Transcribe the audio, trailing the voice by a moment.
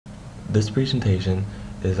This presentation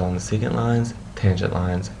is on the secant lines, tangent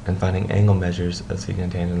lines, and finding angle measures of secant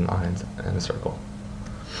and tangent lines in a circle.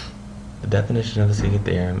 The definition of a secant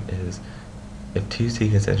theorem is if two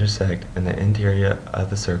secants intersect in the interior of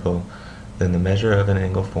the circle, then the measure of an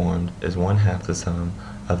angle formed is 1/2 the sum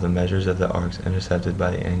of the measures of the arcs intercepted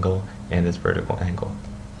by the angle and its vertical angle.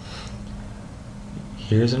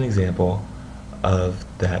 Here's an example of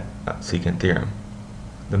that secant theorem.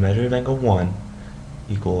 The measure of angle 1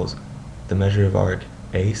 equals the measure of arc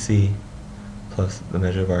AC plus the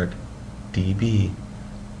measure of arc DB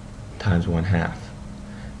times 1/2.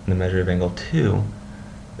 And the measure of angle 2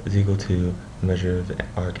 is equal to the measure of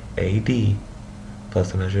arc AD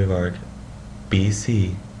plus the measure of arc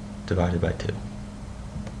BC divided by 2.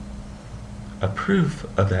 A proof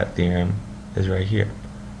of that theorem is right here.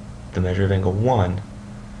 The measure of angle 1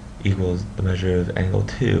 equals the measure of angle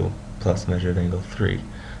 2 plus the measure of angle 3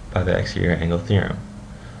 by the exterior angle theorem.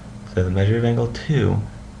 So the measure of angle 2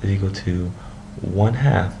 is equal to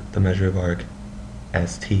 1/2 the measure of arc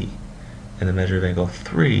ST, and the measure of angle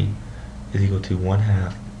 3 is equal to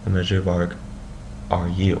 1/2 the measure of arc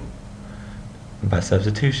RU. And by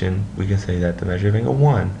substitution, we can say that the measure of angle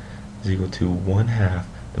 1 is equal to 1/2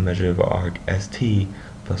 the measure of arc ST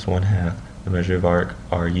plus 1/2 the measure of arc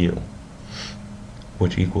RU,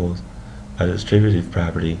 which equals, by the distributive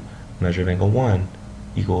property, the measure of angle 1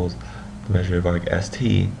 equals the measure of arc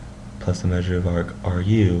ST plus the measure of arc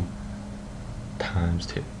RU times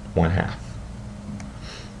 1/2.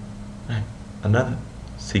 Right. Another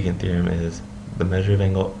secant theorem is the measure of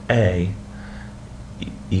angle A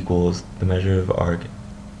equals the measure of arc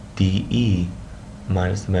DE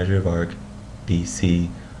minus the measure of arc BC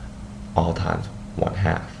all times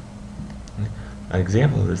 1/2. An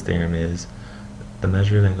example of this theorem is the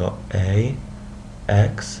measure of angle AXC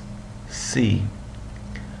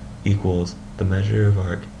equals the measure of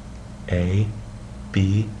arc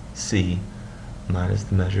ABC minus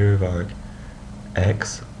the measure of arc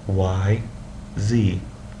XYZ.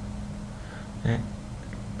 Okay.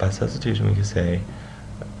 By substitution, we can say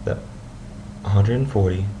that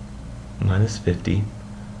 140 minus 50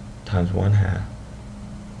 times 1/2.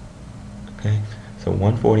 Okay, so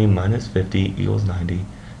 140 minus 50 equals 90,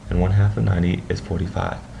 and 1/2 of 90 is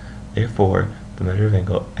 45. Therefore, the measure of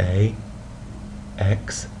angle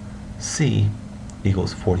AXC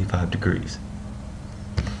equals 45 degrees.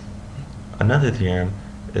 Another theorem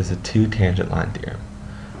is the two tangent line theorem.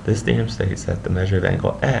 This theorem states that the measure of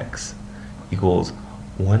angle X equals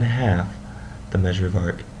 1/2 the measure of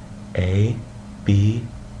arc ABC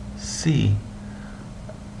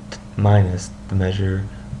minus the measure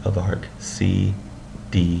of arc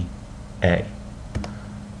CDA.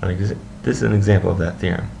 This is an example of that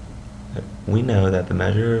theorem. We know that the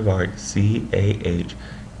measure of arc CAH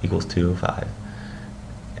equals 205,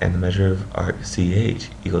 and the measure of arc CH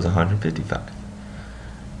equals 155.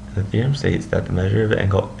 And the theorem states that the measure of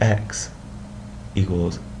angle X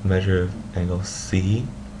equals the measure of angle CAH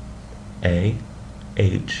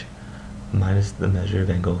minus the measure of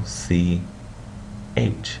angle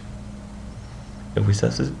CH. If we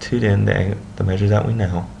substitute in the measures that we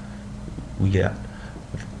know, we get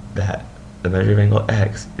that the measure of angle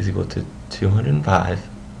X is equal to 205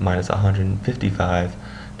 minus 155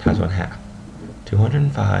 times 1/2.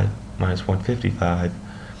 205 minus 155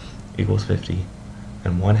 equals 50,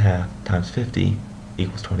 and 1/2 times 50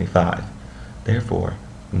 equals 25. Therefore,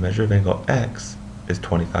 the measure of angle X is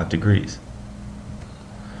 25 degrees.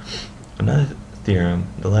 Another theorem,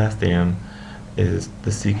 the last theorem, is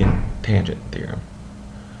the secant tangent theorem.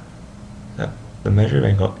 So, the measure of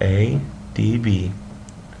angle ADB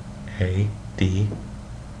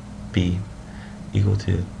equal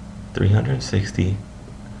to 360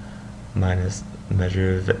 minus the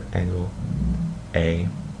measure of angle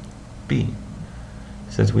AB.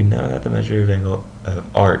 Since we know that the measure of angle of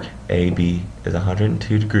arc AB is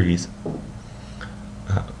 102 degrees,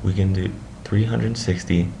 we can do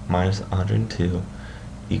 360 minus 102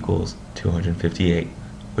 equals 258,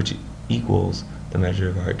 which equals the measure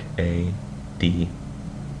of arc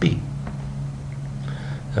ADB.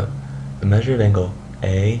 So the measure of angle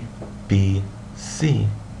ABC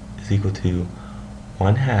is equal to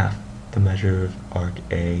 1/2 the measure of arc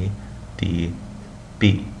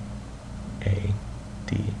ADB. Okay?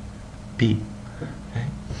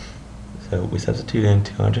 So we substitute in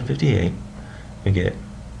 258, we get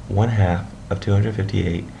 1/2 of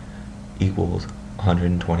 258 equals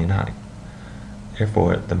 129.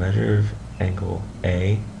 Therefore, the measure of angle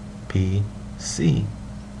ABC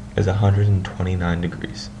is 129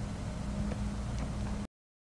 degrees.